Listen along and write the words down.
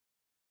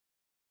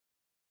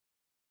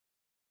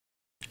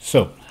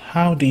So,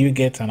 how do you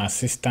get an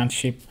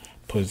assistantship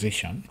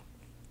position?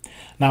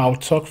 Now, I'll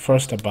talk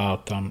first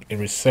about a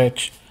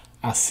research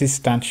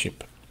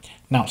assistantship.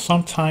 Now,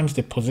 sometimes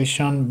the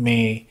position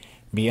may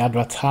be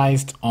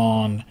advertised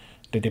on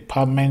the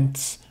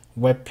department's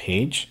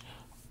webpage,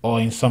 or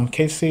in some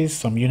cases,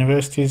 some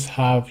universities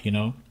have,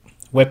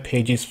 web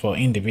pages for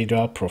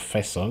individual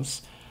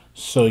professors.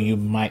 So you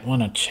might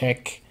want to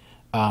check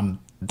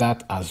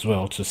that as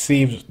well to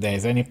see if there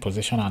is any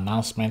position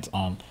announcement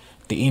on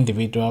the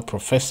individual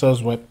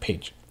professor's web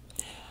page.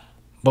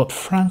 But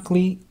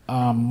frankly,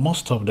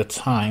 most of the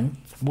time,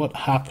 what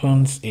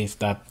happens is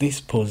that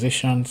these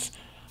positions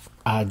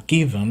are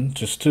given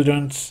to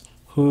students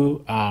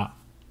who are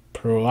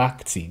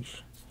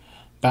proactive.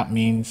 That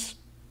means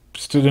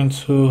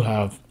students who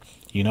have,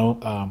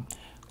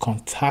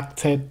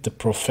 contacted the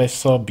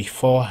professor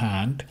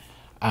beforehand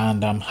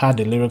and had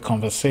a little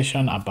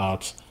conversation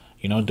about,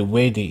 the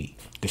way the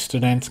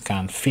student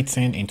can fit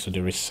in into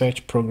the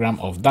research program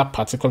of that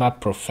particular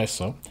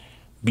professor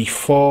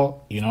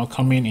before,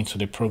 coming into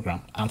the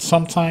program. And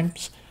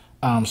sometimes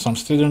some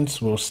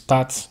students will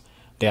start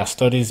their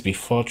studies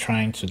before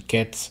trying to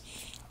get,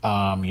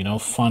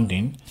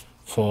 funding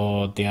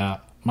for their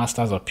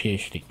master's or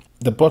PhD.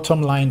 The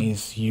bottom line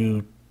is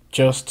you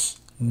just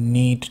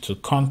need to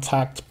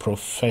contact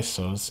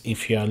professors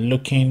if you are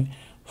looking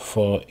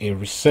for a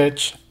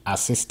research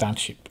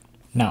assistantship.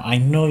 Now, I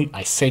know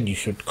I said you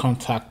should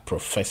contact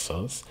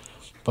professors,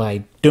 but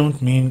I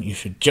don't mean you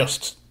should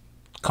just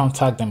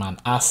contact them and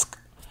ask,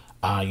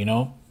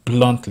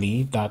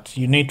 bluntly that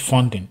you need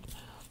funding.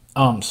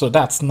 So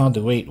that's not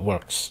the way it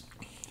works.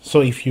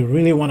 So if you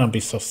really want to be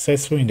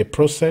successful in the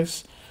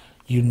process,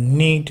 you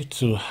need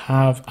to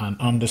have an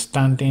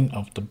understanding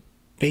of the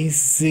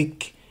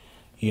basic,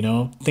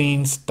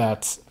 things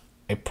that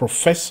a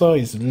professor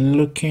is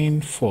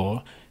looking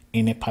for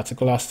in a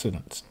particular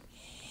student.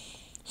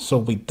 So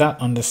with that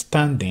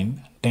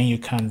understanding, then you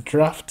can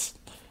draft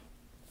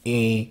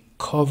a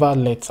cover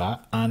letter,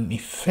 an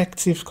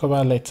effective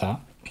cover letter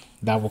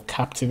that will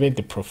captivate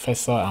the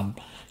professor and,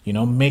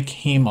 make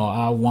him or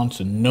her want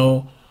to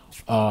know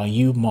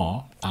you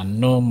more and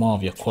know more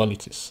of your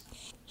qualities.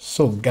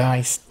 So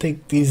guys,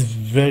 take this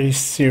very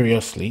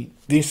seriously.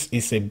 This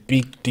is a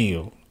big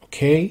deal,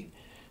 okay?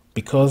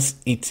 Because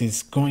it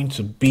is going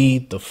to be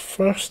the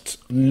first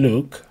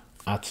look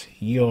at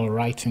your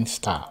writing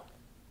style.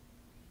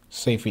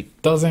 So if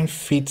it doesn't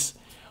fit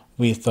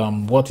with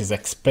what is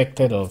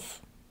expected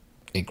of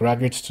a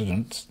graduate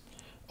student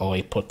or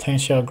a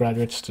potential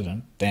graduate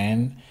student,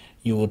 then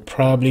you would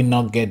probably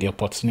not get the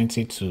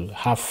opportunity to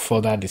have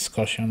further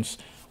discussions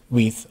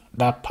with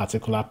that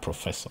particular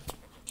professor.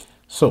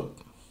 So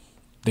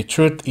the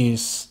truth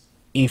is,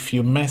 if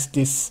you mess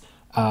this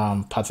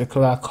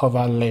particular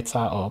cover letter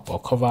up or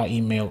cover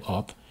email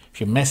up,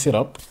 if you mess it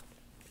up,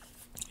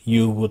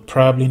 you would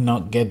probably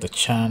not get the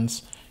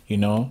chance,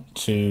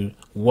 to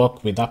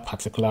work with that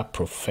particular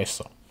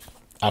professor.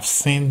 I've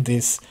seen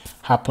this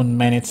happen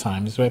many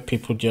times where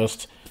people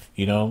just,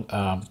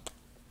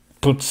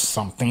 put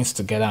some things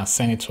together and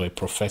send it to a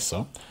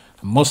professor.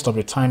 Most of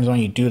the times when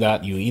you do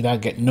that, you either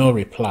get no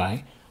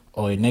reply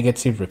or a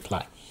negative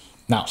reply.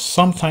 Now,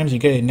 sometimes you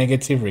get a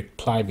negative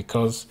reply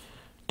because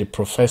the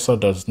professor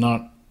does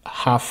not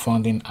have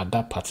funding at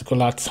that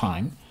particular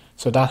time.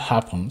 So that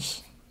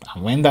happens.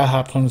 And when that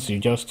happens, you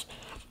just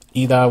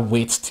either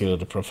wait till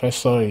the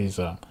professor is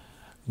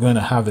going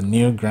to have a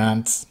new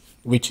grant,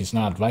 which is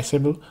not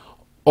advisable,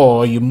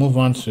 or you move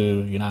on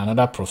to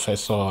another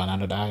professor or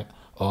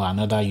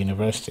another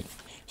university.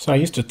 So I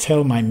used to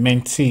tell my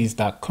mentees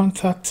that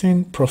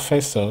contacting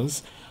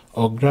professors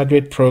or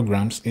graduate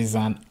programs is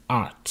an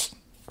art,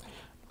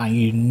 and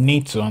you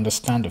need to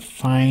understand the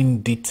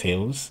fine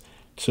details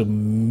to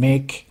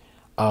make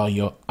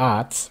your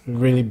art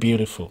really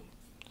beautiful.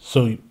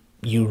 So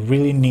you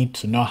really need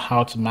to know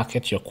how to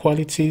market your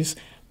qualities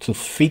to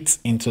fit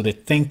into the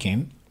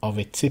thinking of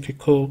a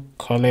typical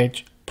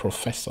college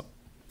professor.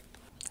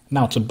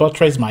 Now, to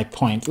buttress my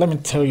point, let me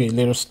tell you a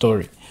little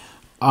story.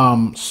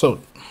 So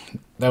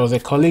there was a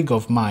colleague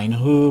of mine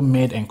who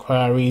made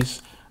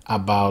inquiries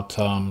about,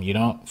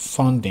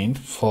 funding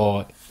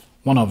for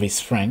one of his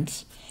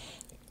friends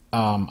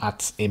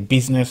at a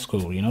business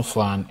school,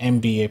 for an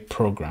MBA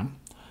program.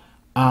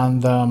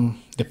 And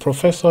the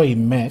professor he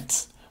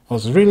met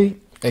was really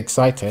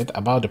excited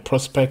about the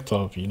prospect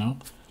of,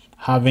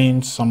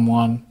 having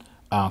someone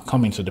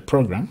come into the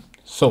program.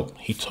 So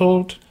he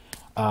told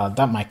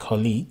that my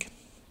colleague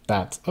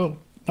that, oh,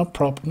 no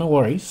problem, no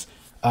worries.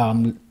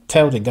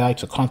 Tell the guy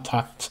to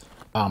contact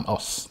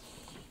us.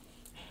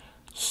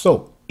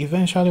 So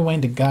eventually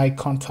when the guy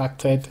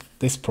contacted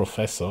this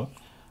professor,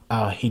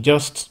 he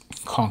just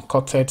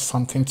concocted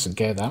something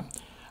together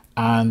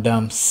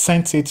and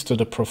sent it to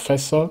the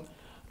professor.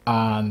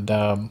 And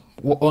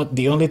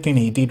the only thing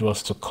he did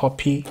was to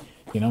copy,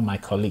 my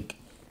colleague.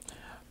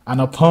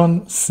 And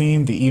upon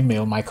seeing the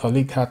email, my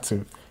colleague had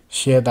to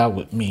share that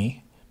with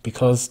me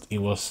because it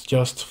was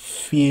just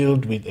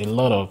filled with a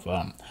lot of,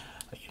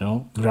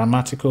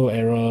 grammatical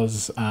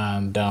errors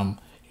and,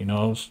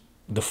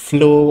 the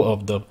flow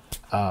of the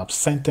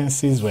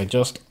sentences were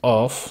just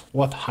off.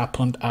 What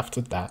happened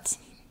after that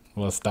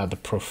was that the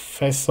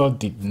professor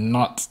did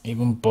not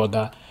even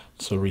bother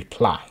to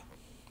reply,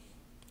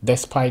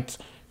 despite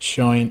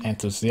showing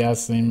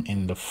enthusiasm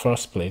in the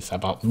first place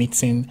about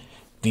meeting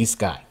this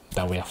guy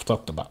that we have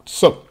talked about.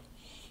 So,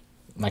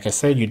 like I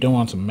said, you don't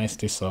want to mess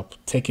this up.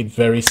 Take it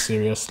very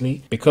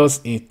seriously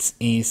because it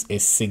is a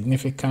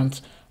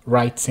significant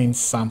writing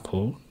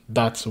sample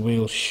that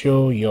will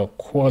show your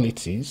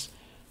qualities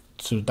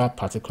to that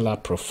particular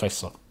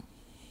professor.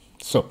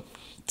 So,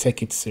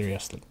 take it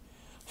seriously.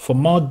 For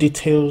more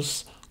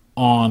details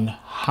on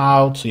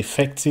how to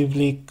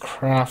effectively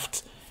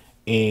craft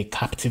a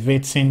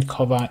captivating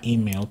cover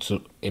email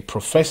to a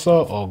professor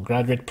or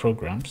graduate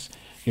programs,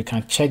 you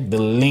can check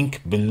the link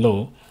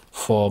below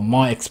for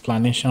more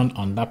explanation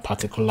on that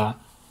particular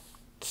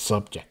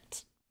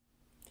subject.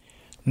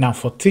 Now,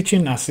 for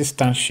teaching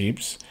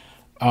assistantships,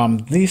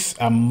 these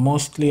are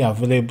mostly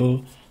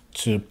available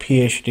to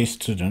PhD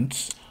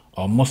students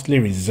or mostly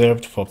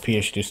reserved for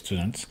PhD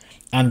students,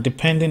 and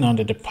depending on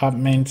the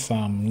department's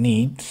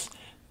needs,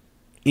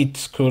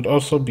 it could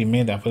also be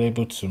made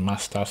available to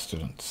master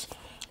students.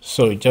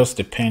 So it just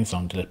depends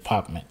on the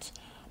department,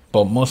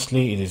 but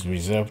mostly it is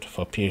reserved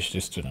for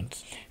PhD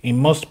students. In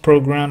most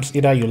programs,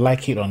 either you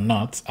like it or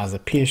not, as a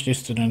PhD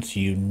student,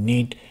 you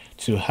need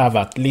to have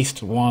at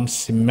least one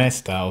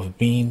semester of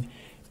being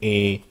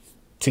a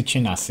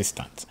teaching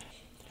assistant.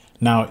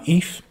 Now,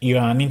 if you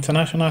are an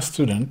international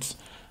student,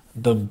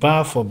 the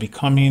bar for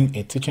becoming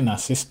a teaching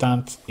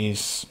assistant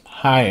is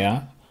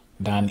higher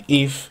than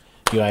if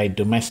you are a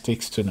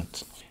domestic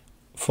student.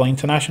 For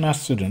international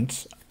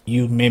students,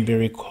 you may be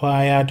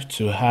required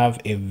to have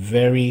a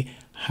very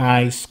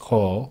high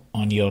score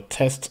on your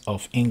test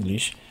of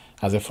English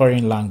as a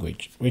foreign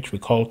language, which we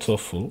call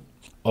TOEFL,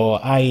 or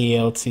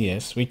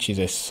IELTS, which is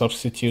a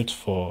substitute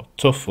for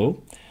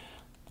TOEFL,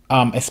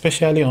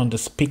 especially on the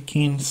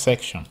speaking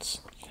sections.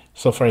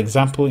 So, for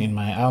example, in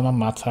my alma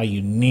mater,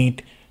 you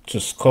need to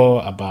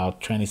score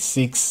about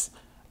 26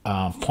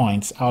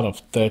 points out of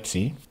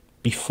 30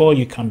 before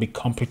you can be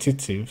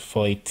competitive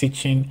for a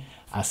teaching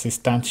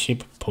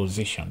assistantship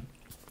position.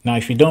 Now,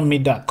 if you don't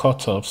meet that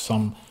cutoff,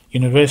 some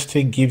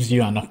university gives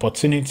you an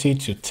opportunity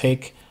to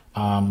take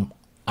an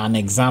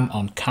exam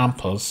on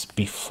campus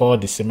before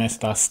the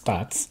semester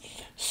starts.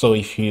 So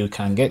if you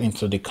can get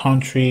into the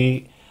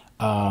country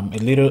a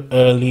little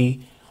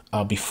early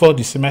before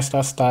the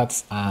semester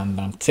starts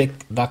and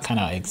take that kind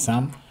of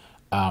exam,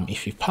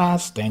 if you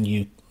pass, then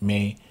you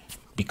may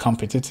be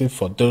competitive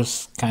for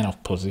those kind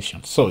of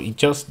positions. So it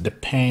just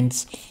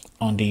depends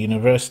on the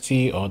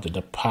university or the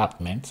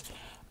department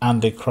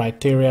and the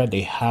criteria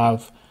they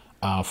have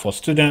for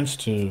students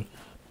to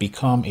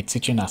become a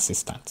teaching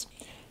assistant.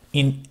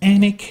 In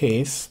any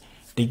case,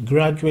 the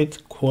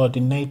graduate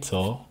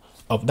coordinator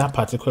of that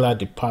particular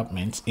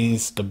department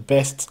is the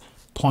best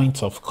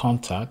point of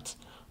contact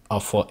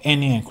for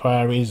any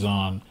inquiries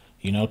on,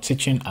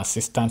 teaching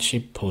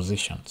assistantship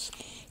positions.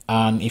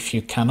 And if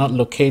you cannot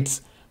locate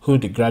who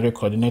the graduate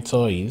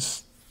coordinator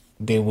is,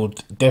 they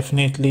would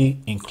definitely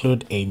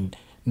include a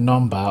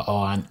number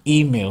or an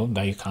email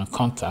that you can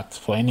contact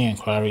for any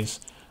inquiries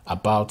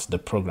about the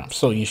program.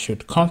 So you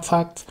should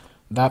contact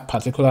that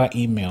particular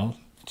email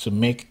to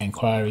make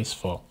inquiries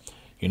for,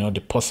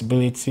 the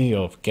possibility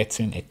of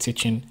getting a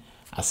teaching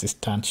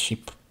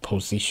assistantship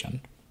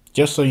position.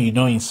 Just so you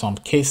know, in some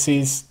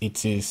cases,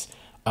 it is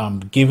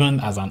given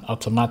as an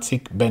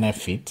automatic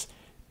benefit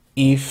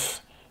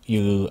if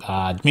you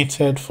are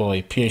admitted for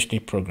a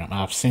PhD program.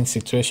 I've seen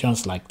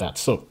situations like that.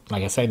 So,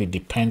 like I said, it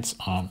depends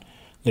on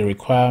the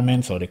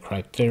requirements or the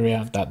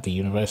criteria that the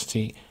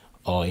university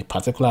or a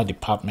particular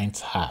department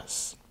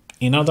has.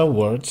 In other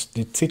words,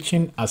 the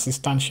teaching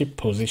assistantship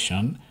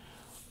position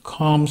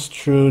comes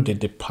through the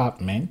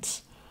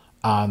department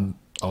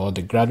or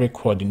the graduate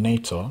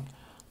coordinator,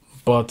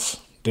 but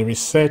the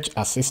research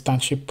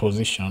assistantship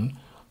position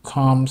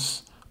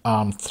comes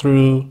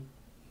through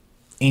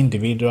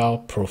individual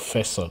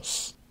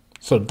professors.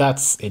 So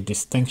that's a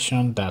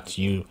distinction that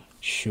you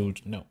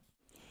should know.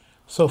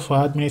 So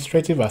for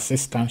administrative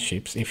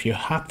assistantships, if you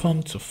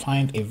happen to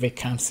find a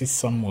vacancy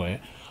somewhere,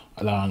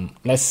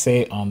 let's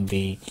say on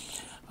the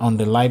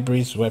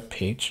library's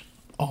webpage,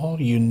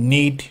 all you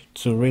need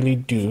to really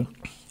do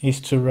is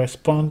to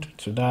respond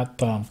to that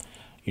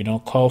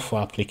call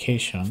for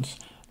applications,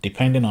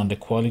 depending on the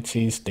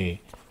qualities they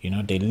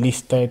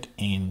listed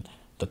in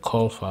the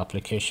call for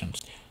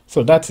applications.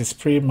 So that is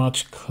pretty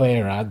much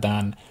clearer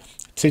than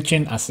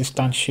teaching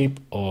assistantship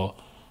or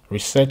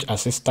research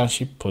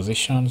assistantship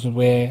positions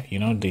where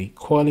the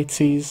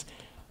qualities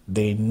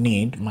they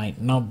need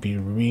might not be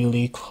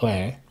really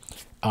clear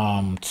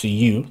to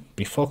you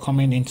before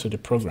coming into the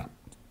program.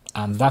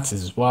 And that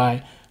is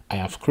why I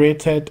have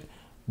created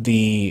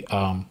the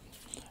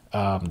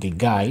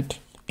guide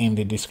in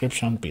the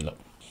description below.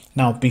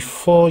 Now,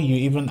 before you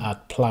even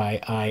apply,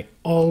 I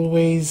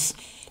always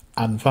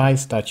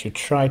advise that you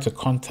try to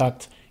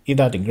contact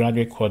either the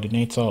graduate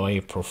coordinator or a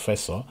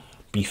professor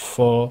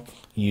before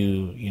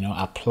you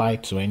apply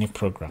to any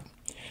program.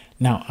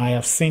 Now, I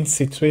have seen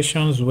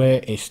situations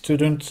where a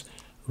student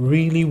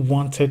really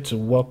wanted to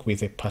work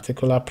with a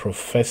particular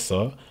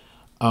professor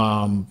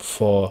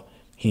for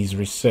his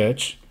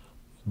research,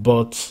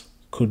 but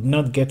could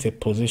not get a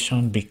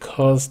position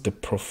because the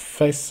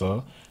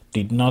professor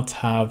did not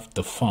have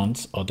the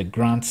funds or the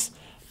grants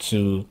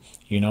to,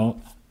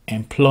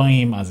 employ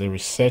him as a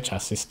research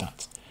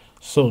assistant.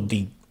 So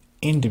the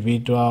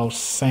individual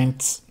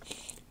sent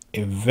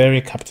a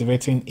very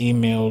captivating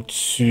email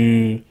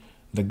to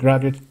the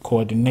graduate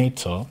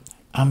coordinator,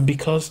 and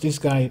because this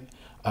guy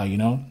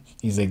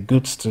is a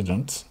good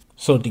student,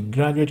 so the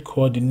graduate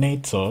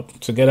coordinator,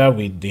 together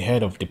with the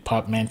head of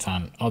department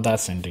and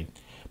others in the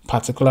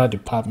particular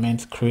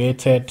department,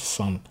 created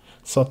some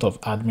sort of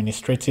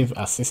administrative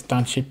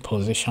assistantship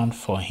position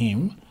for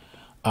him,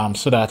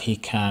 so that he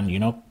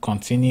can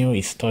continue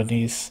his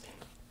studies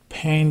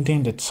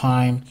pending the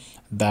time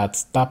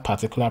that that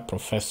particular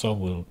professor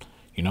will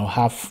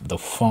have the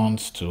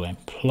funds to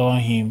employ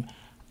him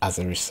as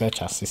a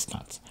research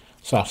assistant.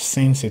 So I've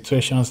seen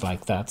situations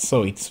like that.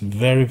 So it's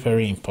very,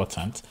 very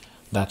important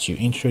that you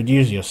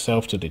introduce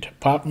yourself to the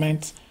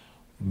department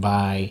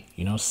by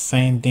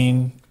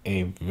sending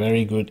a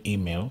very good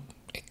email,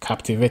 a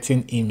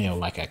captivating email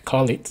like I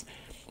call it,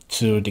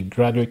 to the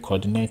graduate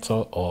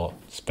coordinator or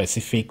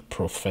specific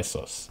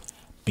professors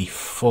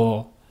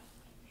before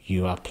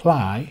you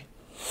apply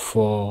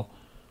for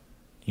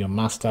your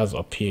master's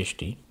or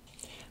PhD.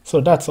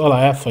 So that's all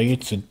I have for you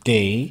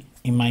today.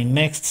 In my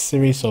next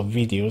series of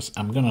videos,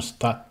 I'm going to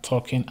start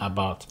talking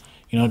about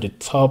the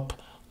top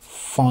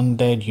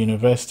funded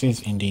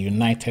universities in the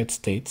United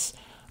States,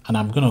 and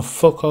I'm going to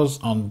focus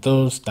on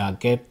those that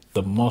get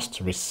the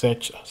most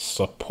research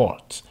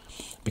support,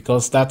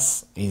 because that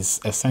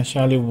is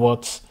essentially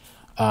what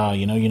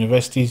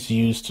universities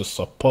use to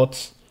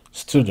support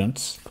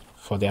students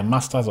for their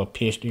master's or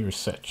PhD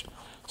research.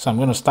 So I'm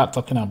going to start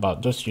talking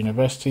about those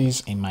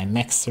universities in my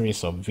next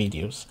series of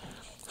videos.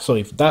 So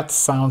if that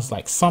sounds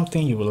like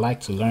something you would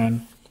like to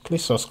learn,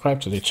 please subscribe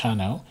to the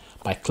channel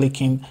by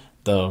clicking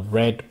the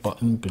red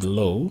button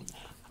below.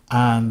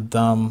 And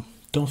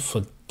don't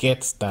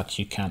forget that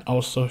you can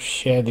also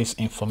share this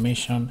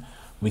information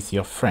with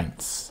your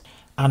friends.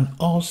 And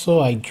also,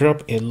 I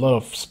drop a lot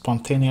of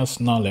spontaneous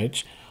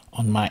knowledge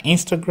on my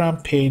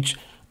Instagram page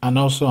and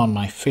also on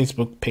my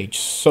Facebook page.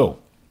 So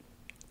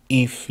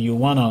if you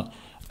want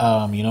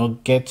to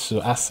get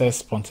to access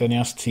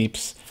spontaneous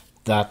tips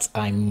that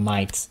I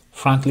might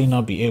frankly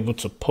not be able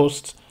to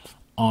post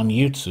on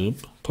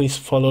YouTube, please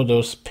follow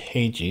those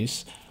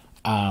pages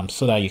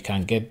so that you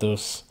can get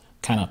those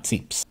kind of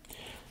tips.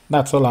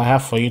 That's all I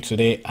have for you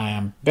today. I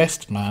am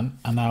Best Man,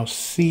 and I'll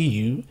see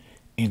you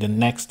in the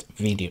next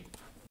video.